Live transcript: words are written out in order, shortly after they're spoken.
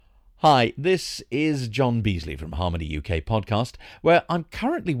Hi, this is John Beasley from Harmony UK Podcast, where I'm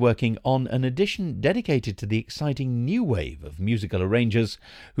currently working on an edition dedicated to the exciting new wave of musical arrangers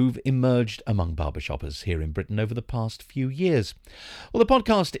who've emerged among barbershoppers here in Britain over the past few years. Well, the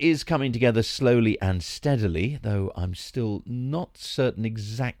podcast is coming together slowly and steadily, though I'm still not certain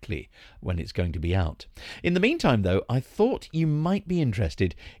exactly when it's going to be out. In the meantime, though, I thought you might be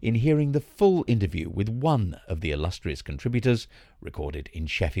interested in hearing the full interview with one of the illustrious contributors, recorded in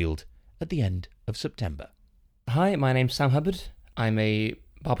Sheffield at the end of September. Hi, my name's Sam Hubbard. I'm a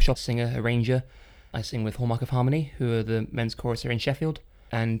barbershop singer, arranger. I sing with Hallmark of Harmony, who are the men's chorus here in Sheffield.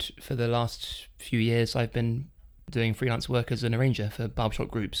 And for the last few years, I've been doing freelance work as an arranger for barbershop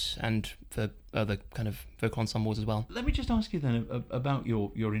groups and for other kind of vocal ensembles as well. Let me just ask you then about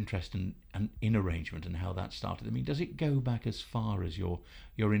your interest in arrangement and how that started. I mean, does it go back as far as your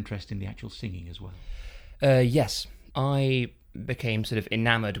interest in the actual singing as well? Yes. I became sort of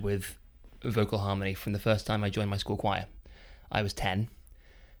enamoured with vocal harmony from the first time I joined my school choir. I was 10,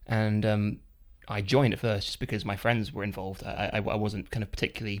 and I joined at first just because my friends were involved. I wasn't kind of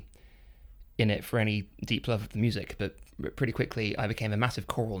particularly in it for any deep love of the music, but pretty quickly I became a massive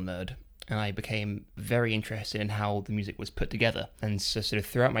choral nerd, and I became very interested in how the music was put together. And so sort of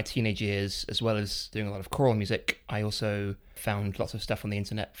throughout my teenage years, as well as doing a lot of choral music, I also found lots of stuff on the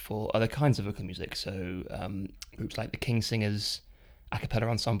internet for other kinds of vocal music. So groups like the King Singers, a cappella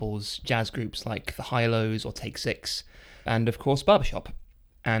ensembles, jazz groups like the Hi-Lo's or Take Six, and of course barbershop.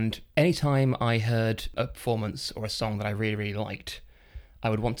 And anytime I heard a performance or a song that I really, really liked, I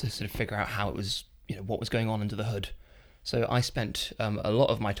would want to sort of figure out how it was, what was going on under the hood. So I spent a lot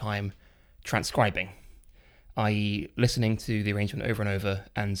of my time transcribing, i.e. listening to the arrangement over and over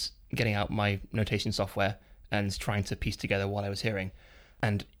and getting out my notation software and trying to piece together what I was hearing.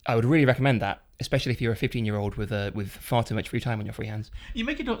 And I would really recommend that, especially if you're a 15-year-old with far too much free time on your free hands. You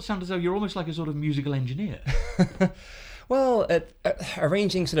make it sound as though you're almost like a sort of musical engineer. Well,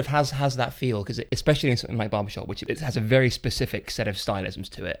 arranging sort of has that feel, because especially in something like barbershop, which it has a very specific set of stylisms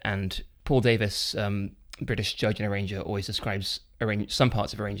to it. And Paul Davis, British judge and arranger, always describes some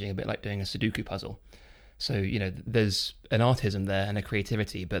parts of arranging a bit like doing a Sudoku puzzle. So, there's an artism there and a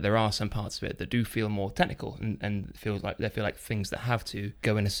creativity, but there are some parts of it that do feel more technical and feel like things that have to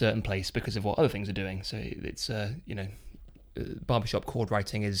go in a certain place because of what other things are doing. So it's, barbershop chord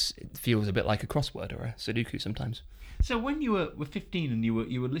writing feels a bit like a crossword or a Sudoku sometimes. So when you were 15 and you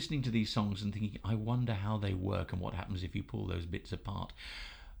were listening to these songs and thinking, I wonder how they work and what happens if you pull those bits apart,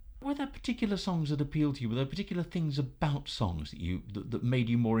 were there particular songs that appealed to you? Were there particular things about songs that made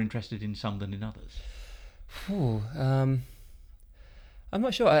you more interested in some than in others? I'm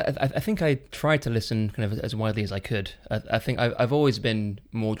not sure. I think I tried to listen kind of as widely as I could. I think I've always been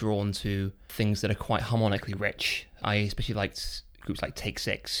more drawn to things that are quite harmonically rich. I especially liked groups like Take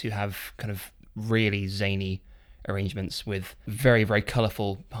Six, who have kind of really zany arrangements with very, very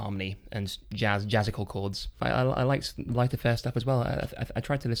colourful harmony and jazzical chords. I liked light affair stuff as well. I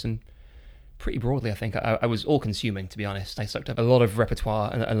tried to listen pretty broadly. I think I was all-consuming, to be honest. I sucked up a lot of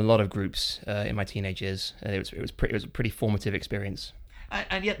repertoire and a lot of groups in my teenage years. It was a pretty formative experience.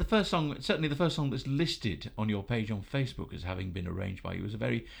 And yet the first song that's listed on your page on Facebook as having been arranged by you was a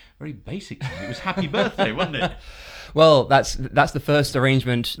very, very basic song. It was Happy Birthday, wasn't it? Well, that's the first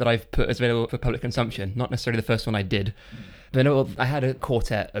arrangement that I've put as available for public consumption, not necessarily the first one I did. But no, I had a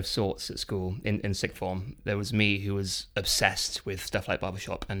quartet of sorts at school in sixth form. There was me, who was obsessed with stuff like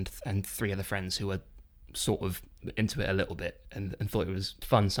barbershop, and three other friends who were sort of into it a little bit and thought it was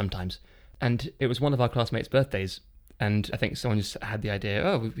fun sometimes. And it was one of our classmates' birthdays, and I think someone just had the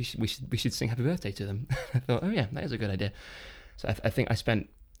idea, we should sing Happy Birthday to them. I thought, oh yeah, that is a good idea. So I think I spent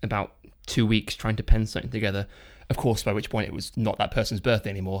about 2 weeks trying to pen something together. Of course, by which point it was not that person's birthday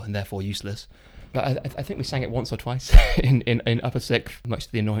anymore and therefore useless. But I think we sang it once or twice in upper sixth, much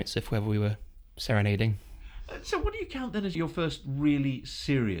to the annoyance of whoever we were serenading. So what do you count then as your first really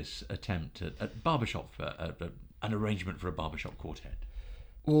serious attempt at barbershop, an arrangement for a barbershop quartet?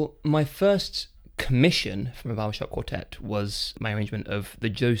 Well, my first commission from a barbershop quartet was my arrangement of the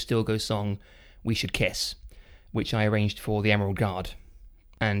Joe Stilgo song We Should Kiss, which I arranged for the Emerald Guard.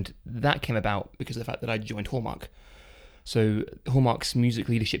 And that came about because of the fact that I joined Hallmark. So Hallmark's music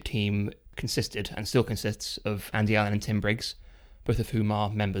leadership team consisted, and still consists, of Andy Allen and Tim Briggs, both of whom are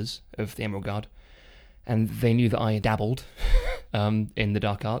members of the Emerald Guard. And they knew that I dabbled in the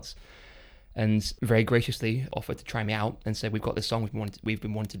dark arts, and very graciously offered to try me out and said, we've got this song we've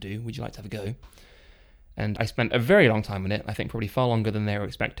been wanting to do, would you like to have a go? And I spent a very long time on it, I think probably far longer than they were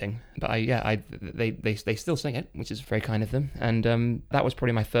expecting. But they still sing it, which is very kind of them. And that was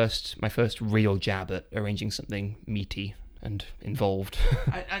probably my first real jab at arranging something meaty and involved.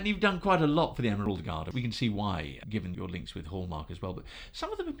 And you've done quite a lot for the Emerald Guard. We can see why, given your links with Hallmark as well. But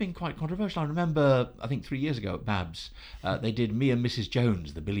some of them have been quite controversial. I remember, I think 3 years ago at Babs, they did Me and Mrs.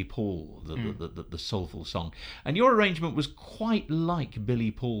 Jones, the Billy Paul, the soulful song. And your arrangement was quite like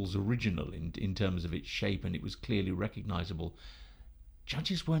Billy Paul's original in terms of its shape, and it was clearly recognisable.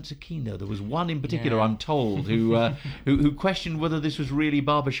 Judges weren't so keen, though. There was one in particular, I'm told, who questioned whether this was really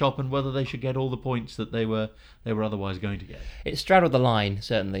barbershop and whether they should get all the points that they were otherwise going to get. It straddled the line,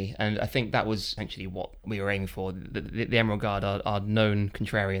 certainly, and I think that was actually what we were aiming for. The Emerald Guard are known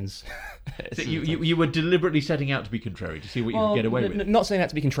contrarians. So you were deliberately setting out to be contrary, to see what you could get away with? Not setting out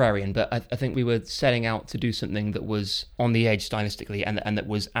to be contrarian, but I think we were setting out to do something that was on the edge stylistically and that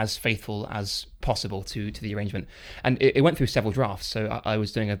was as faithful as possible to the arrangement. And it went through several drafts, so I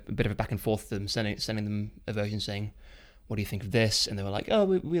was doing a bit of a back and forth with them, sending them a version saying, what do you think of this? And they were like, oh,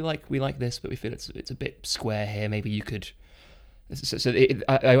 we like this, but we feel it's a bit square here. Maybe you could. So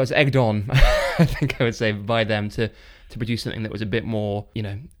I was egged on, I think I would say, by them to produce something that was a bit more,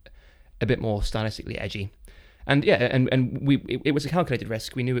 a bit more stylistically edgy. And yeah, and it was a calculated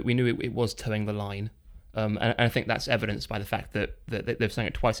risk. We knew it was towing the line. And I think that's evidenced by the fact that they've sung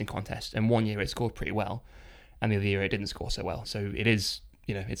it twice in contest, and one year it scored pretty well, and the other year it didn't score so well. So it is,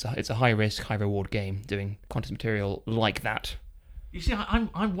 it's a high risk, high reward game doing contest material like that. You see,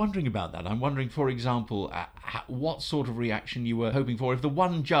 I'm wondering about that. I'm wondering, for example, what sort of reaction you were hoping for if the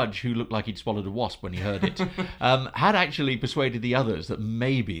one judge who looked like he'd swallowed a wasp when he heard it had actually persuaded the others that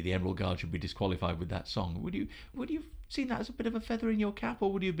maybe the Emerald Guard should be disqualified with that song. Would you have seen that as a bit of a feather in your cap,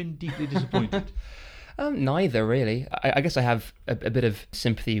 or would you have been deeply disappointed? Neither, really. I guess I have a bit of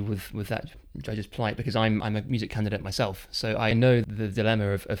sympathy with that judge's plight because I'm a music candidate myself, so I know the dilemma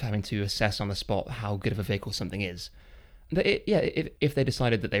of having to assess on the spot how good of a vehicle something is. But if they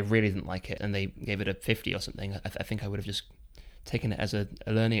decided that they really didn't like it and they gave it a 50 or something, I think I would have just taken it as a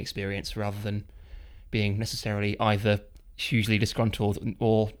learning experience rather than being necessarily either hugely disgruntled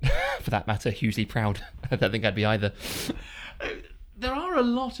or, for that matter, hugely proud. I don't think I'd be either. There are a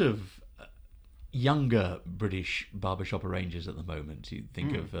lot of younger British barbershop arrangers at the moment. You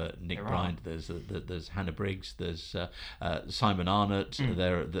think of Nick Bryant, there's Hannah Briggs, there's Simon Arnott,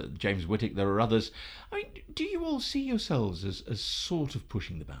 James Whittick, there are others. I mean, do you all see yourselves as sort of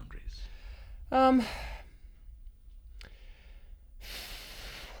pushing the boundaries?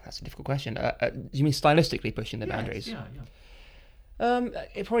 That's a difficult question. Do you mean stylistically pushing the boundaries? Yeah.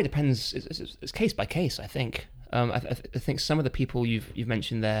 It probably depends. It's case by case, I think. I think some of the people you've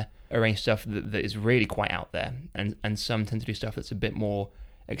mentioned there arrange stuff that is really quite out there, and some tend to do stuff that's a bit more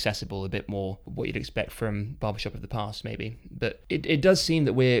accessible, a bit more what you'd expect from barbershop of the past, maybe. But it does seem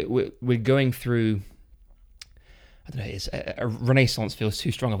that we're going through. I don't know. It's a renaissance feels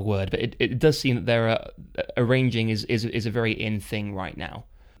too strong of a word, but it does seem that arranging is a very in thing right now,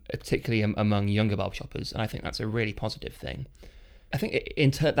 particularly among younger barbershoppers, and I think that's a really positive thing. I think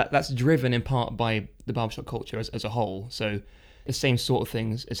that's driven in part by the barbershop culture as a whole. So the same sort of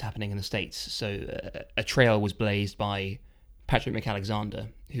things is happening in the States. So a trail was blazed by Patrick McAlexander,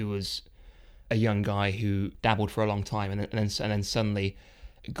 who was a young guy who dabbled for a long time and then suddenly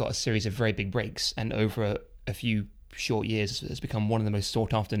got a series of very big breaks, and over a few short years has become one of the most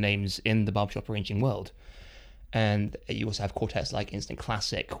sought after names in the barbershop arranging world. And you also have quartets like Instant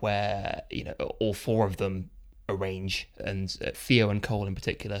Classic, where all four of them arrange, and Theo and Cole in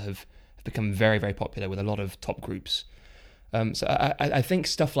particular have become very, very popular with a lot of top groups. So I think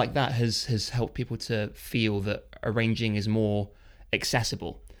stuff like that has helped people to feel that arranging is more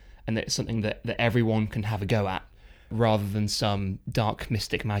accessible and that it's something that everyone can have a go at, rather than some dark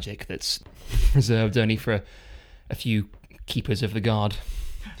mystic magic that's reserved only for a few keepers of the guard.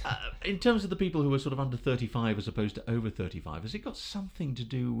 In terms of the people who are sort of under 35 as opposed to over 35, has it got something to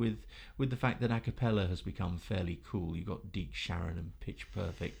do with the fact that a cappella has become fairly cool? You've got Deke Sharon and Pitch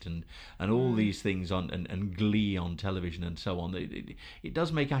Perfect and all these things on and Glee on television and so on. It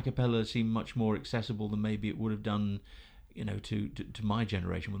does make a cappella seem much more accessible than maybe it would have done, to my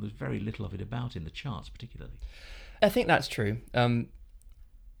generation, when there's very little of it about in the charts, particularly. I think that's true.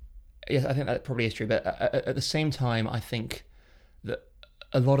 Yes, I think that probably is true. But at the same time, I think that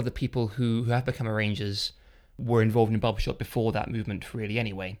a lot of the people who have become arrangers were involved in barbershop before that movement, really,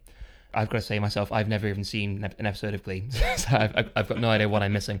 anyway. I've got to say myself, I've never even seen an episode of Glee, so I've got no idea what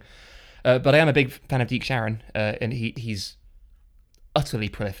I'm missing. But I am a big fan of Deke Sharon, and he's utterly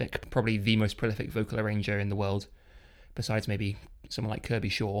prolific, probably the most prolific vocal arranger in the world, besides maybe someone like Kirby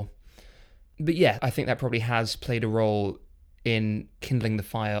Shaw. But yeah, I think that probably has played a role in kindling the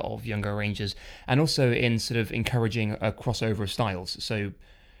fire of younger arrangers, and also in sort of encouraging a crossover of styles. So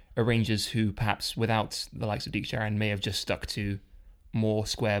arrangers who perhaps without the likes of Deke Sharon may have just stuck to more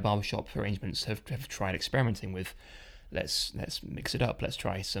square barbershop arrangements have tried experimenting with. Let's mix it up. Let's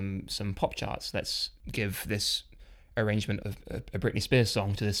try some pop charts. Let's give this arrangement of a Britney Spears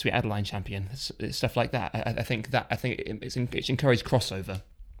song to the Sweet Adeline Champion. Stuff like that. I think it's encouraged crossover,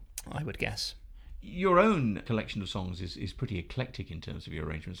 I would guess. Your own collection of songs is pretty eclectic in terms of your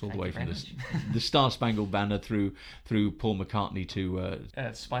arrangements, all the way from the Star Spangled Banner through Paul McCartney to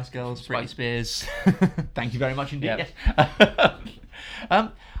Spice Girls, Britney Spears. Thank you very much indeed.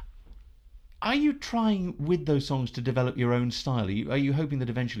 Yep. Are you trying with those songs to develop your own style? Are you hoping that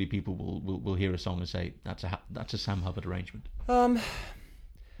eventually people will hear a song and say that's a Sam Hubbard arrangement?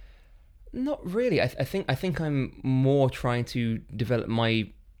 Not really. I think I'm more trying to develop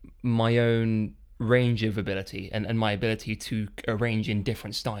my own range of ability and my ability to arrange in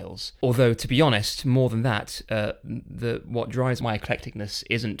different styles. Although, to be honest, more than that, what drives my eclecticness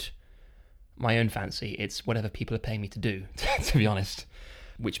isn't my own fancy, it's whatever people are paying me to do, to be honest,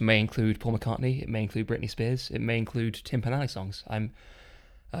 which may include Paul McCartney, it may include Britney Spears, it may include Tim Panelli songs.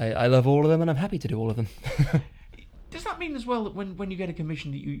 I love all of them and I'm happy to do all of them. Does that mean as well that when you get a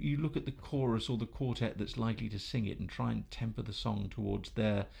commission that you look at the chorus or the quartet that's likely to sing it and try and temper the song towards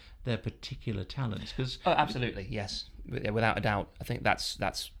their particular talents? Absolutely, yes, without a doubt. I think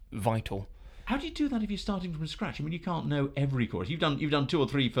that's vital. How do you do that if you're starting from scratch? I mean, you can't know every chorus. You've done 2 or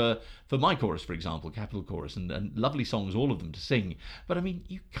 3 for my chorus, for example, Capital Chorus, and lovely songs, all of them to sing. But I mean,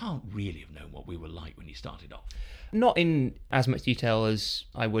 you can't really have known what we were like when you started off. Not in as much detail as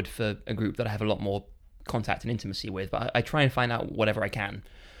I would for a group that I have a lot more contact and intimacy with, but I try and find out whatever I can.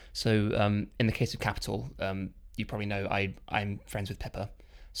 So in the case of Capital, you probably know I'm friends with Pippa,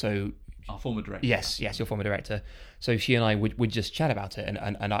 so our former director. Yes, your former director. So she and I would just chat about it,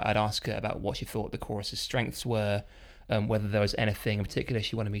 and I'd ask her about what she thought the chorus's strengths were, whether there was anything in particular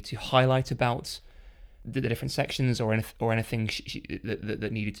she wanted me to highlight about the different sections, or anything that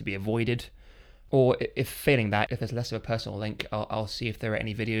needed to be avoided. Or if failing that, if there's less of a personal link, I'll see if there are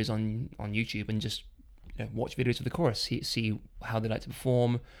any videos on YouTube and just watch videos of the chorus, see how they like to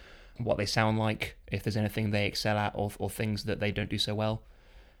perform, what they sound like, if there's anything they excel at, or things that they don't do so well.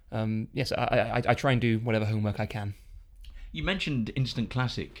 Yes, I try and do whatever homework I can. You mentioned Instant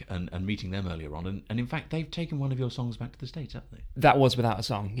Classic and meeting them earlier on, and in fact they've taken one of your songs back to the States, haven't they? That was Without a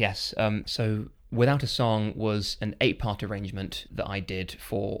Song, yes. So Without a Song was an 8-part arrangement that I did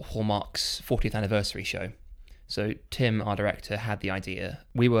for Hallmark's 40th anniversary show. So Tim, our director, had the idea.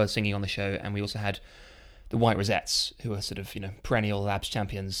 We were singing on the show, and we also had the White Rosettes, who are sort of perennial Labs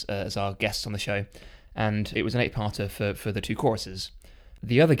champions, as our guests on the show. And it was an 8-parter for the 2 choruses.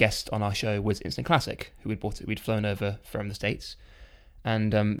 The other guest on our show was Instant Classic, who we'd flown over from the States,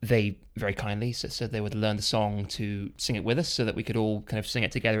 and they very kindly said they would learn the song to sing it with us, so that we could all kind of sing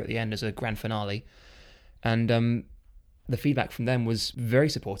it together at the end as a grand finale. And the feedback from them was very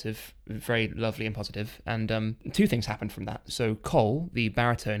supportive, very lovely and positive. And 2 things happened from that. So Cole, the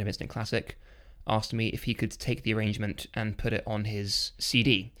baritone of Instant Classic, asked me if he could take the arrangement and put it on his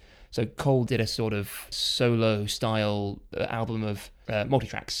CD. So Cole did a sort of solo style album of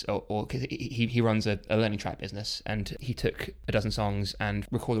multi-tracks, or cause he runs a learning track business, and he took a dozen songs and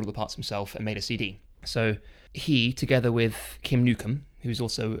recorded all the parts himself and made a CD. So he, together with Kim Newcomb, who's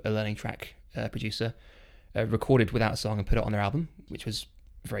also a learning track producer, recorded Without a Song and put it on their album, which was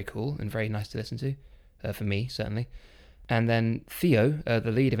very cool and very nice to listen to, for me, certainly. And then Theo,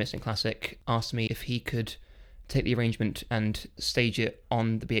 the lead of Instant Classic, asked me if he could take the arrangement and stage it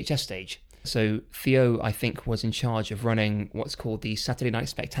on the BHS stage. So Theo, I think, was in charge of running what's called the Saturday Night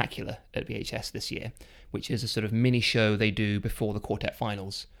Spectacular at BHS this year, which is a sort of mini show they do before the quartet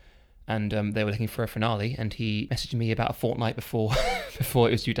finals. And they were looking for a finale, and he messaged me about a fortnight before before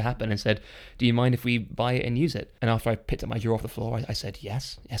it was due to happen and said, "Do you mind if we buy it and use it?" And after I picked up my drawer off the floor, I said,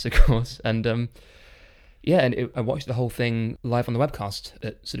 yes, of course. And I watched the whole thing live on the webcast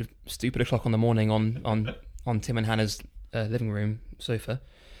at sort of stupid o'clock on the morning on Tim and Hannah's living room sofa.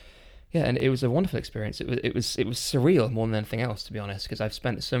 Yeah, and it was a wonderful experience. It was surreal more than anything else, to be honest, because I've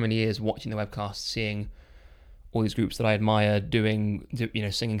spent so many years watching the webcast, seeing all these groups that I admire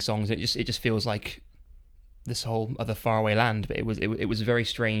singing songs. It just feels like this whole other faraway land. But it was very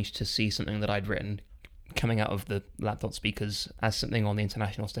strange to see something that I'd written coming out of the laptop speakers as something on the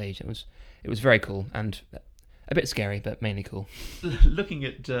international stage. It was very cool and a bit scary, but mainly cool. Looking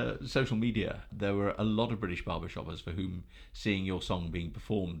at social media, there were a lot of British barbershoppers for whom seeing your song being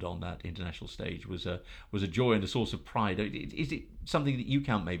performed on that international stage was a joy and a source of pride. Is it something that you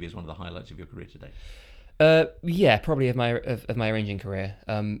count maybe as one of the highlights of your career today? Yeah, probably of my arranging career.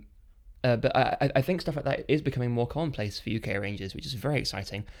 But I think stuff like that is becoming more commonplace for UK arrangers, which is very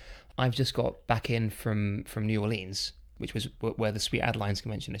exciting. I've just got back in from New Orleans, which was where the Sweet Adelines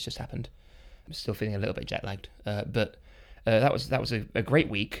convention has just happened. I'm still feeling a little bit jet lagged, but that was a great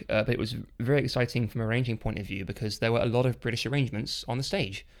week. But it was very exciting from an arranging point of view because there were a lot of British arrangements on the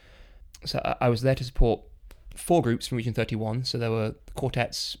stage. So I was there to support 4 groups from Region 31. So there were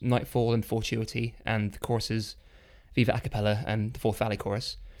quartets Nightfall and Fortuity, and the choruses Viva Acapella and the Forth Valley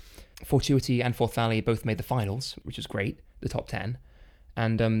Chorus. Fortuity and Forth Valley both made the finals, which was great, the top 10.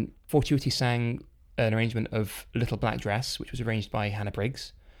 And Fortuity sang an arrangement of Little Black Dress, which was arranged by Hannah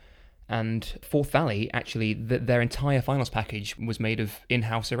Briggs. And Forth Valley, actually, their entire finals package was made of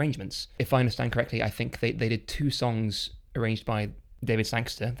in-house arrangements. If I understand correctly, I think they did 2 songs arranged by David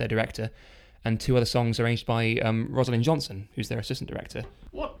Sangster, their director, and 2 other songs arranged by Rosalind Johnson, who's their assistant director.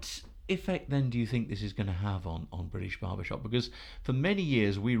 What effect then do you think this is going to have on British barbershop? Because for many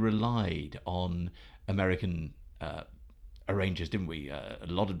years we relied on American arrangers, didn't we? A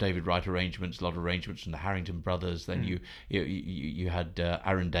lot of David Wright arrangements, a lot of arrangements from the Harrington brothers. Then you had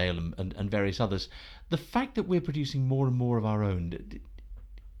Arundel and various others. The fact that we're producing more and more of our own,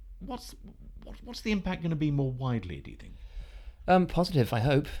 what's the impact going to be more widely, do you think? Positive, I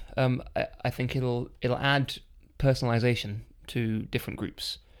hope. I think it'll add personalisation to different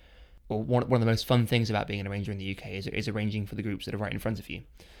groups. Well, one of the most fun things about being an arranger in the UK is arranging for the groups that are right in front of you.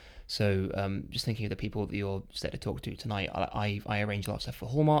 So just thinking of the people that you're set to talk to tonight, I arrange a lot of stuff for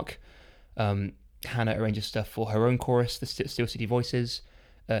Hallmark. Hannah arranges stuff for her own chorus, the Steel City Voices.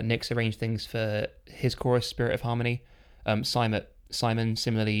 Nick's arranged things for his chorus, Spirit of Harmony. Simon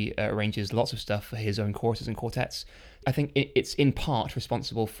similarly arranges lots of stuff for his own choruses and quartets. I think it's in part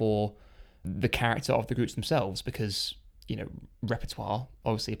responsible for the character of the groups themselves because, repertoire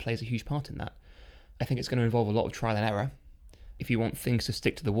obviously plays a huge part in that. I think it's going to involve a lot of trial and error. If you want things to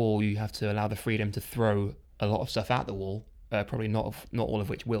stick to the wall, you have to allow the freedom to throw a lot of stuff at the wall, probably not all of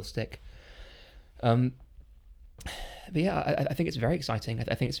which will stick. But yeah, I think it's very exciting.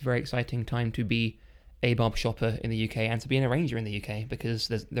 I think it's a very exciting time to be a barbershopper in the UK and to be an arranger in the UK because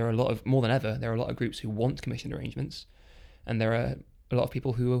there are more than ever, there are a lot of groups who want commissioned arrangements and there are a lot of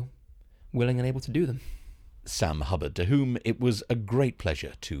people who are willing and able to do them. Sam Hubbard, to whom it was a great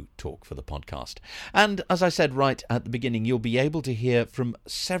pleasure to talk for the podcast. And as I said right at the beginning, you'll be able to hear from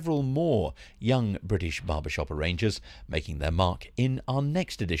several more young British barbershop arrangers making their mark in our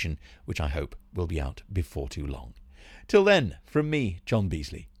next edition, which I hope will be out before too long. Till then, from me, John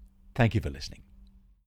Beasley, thank you for listening.